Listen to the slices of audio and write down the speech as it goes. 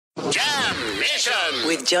Nation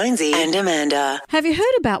with Jonesy and Amanda. Have you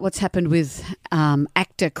heard about what's happened with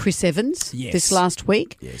actor Chris Evans this last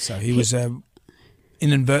week? Yeah, so he was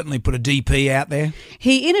inadvertently put a DP out there.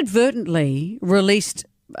 He inadvertently released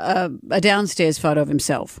a downstairs photo of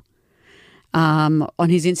himself on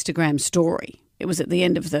his Instagram story. It was at the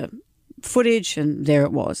end of the footage and there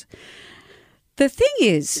it was. The thing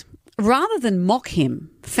is, rather than mock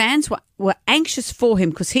him, fans were anxious for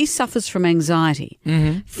him because he suffers from anxiety.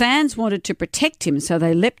 Mm-hmm. Fans wanted to protect him, so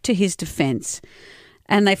they leapt to his defence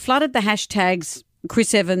and they flooded the hashtags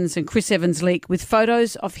Chris Evans and Chris Evans leak with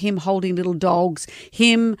photos of him holding little dogs,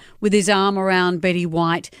 him with his arm around Betty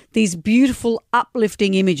White, these beautiful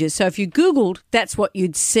uplifting images. So if you Googled, that's what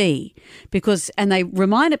you'd see and they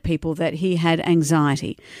reminded people that he had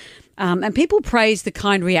anxiety. And people praised the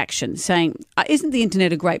kind reaction, saying, isn't the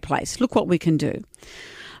internet a great place? Look what we can do.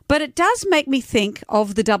 But it does make me think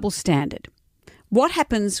of the double standard. What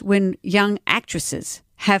happens when young actresses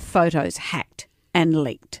have photos hacked and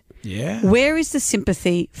leaked? Yeah. Where is the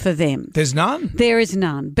sympathy for them? There's none. There is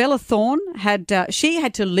none. Bella Thorne had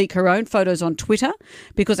to leak her own photos on Twitter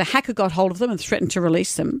because a hacker got hold of them and threatened to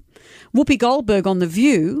release them. Whoopi Goldberg on The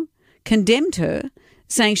View condemned her,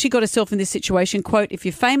 saying she got herself in this situation, quote, if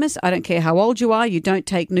you're famous, I don't care how old you are, you don't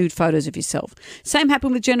take nude photos of yourself. Same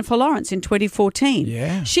happened with Jennifer Lawrence in 2014.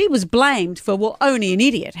 Yeah. She was blamed for, only an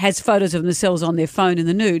idiot has photos of themselves on their phone in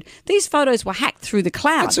the nude. These photos were hacked through the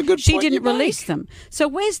cloud. That's a good She point didn't you release make. them. So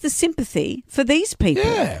where's the sympathy for these people?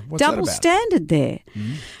 Yeah, what's that double about? standard there.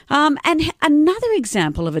 Mm-hmm. And another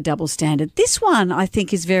example of a double standard, this one I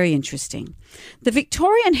think is very interesting. The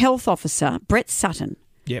Victorian health officer, Brett Sutton,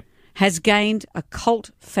 has gained a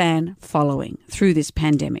cult fan following through this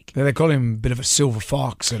pandemic. They call him a bit of a silver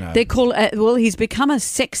fox. He's become a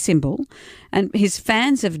sex symbol and his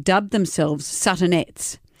fans have dubbed themselves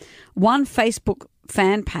Suttonettes. One Facebook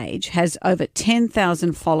fan page has over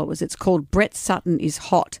 10,000 followers. It's called Brett Sutton is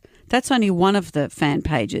Hot. That's only one of the fan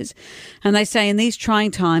pages. And they say in these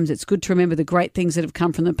trying times, it's good to remember the great things that have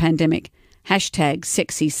come from the pandemic.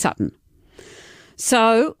 #SexySutton.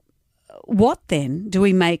 So what then do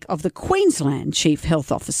we make of the Queensland Chief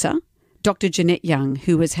Health Officer, Dr. Jeanette Young,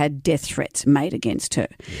 who has had death threats made against her?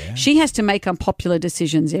 Yeah. She has to make unpopular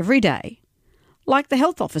decisions every day, like the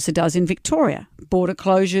health officer does in Victoria. Border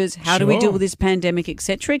closures, how do we deal with this pandemic,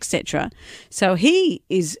 etc., etc. So he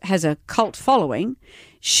has a cult following.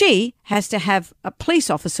 She has to have a police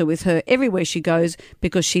officer with her everywhere she goes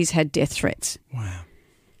because she's had death threats. Wow.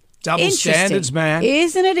 Double standards, man.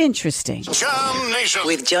 Isn't it interesting? Charm Nation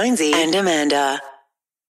with Jonesy and Amanda.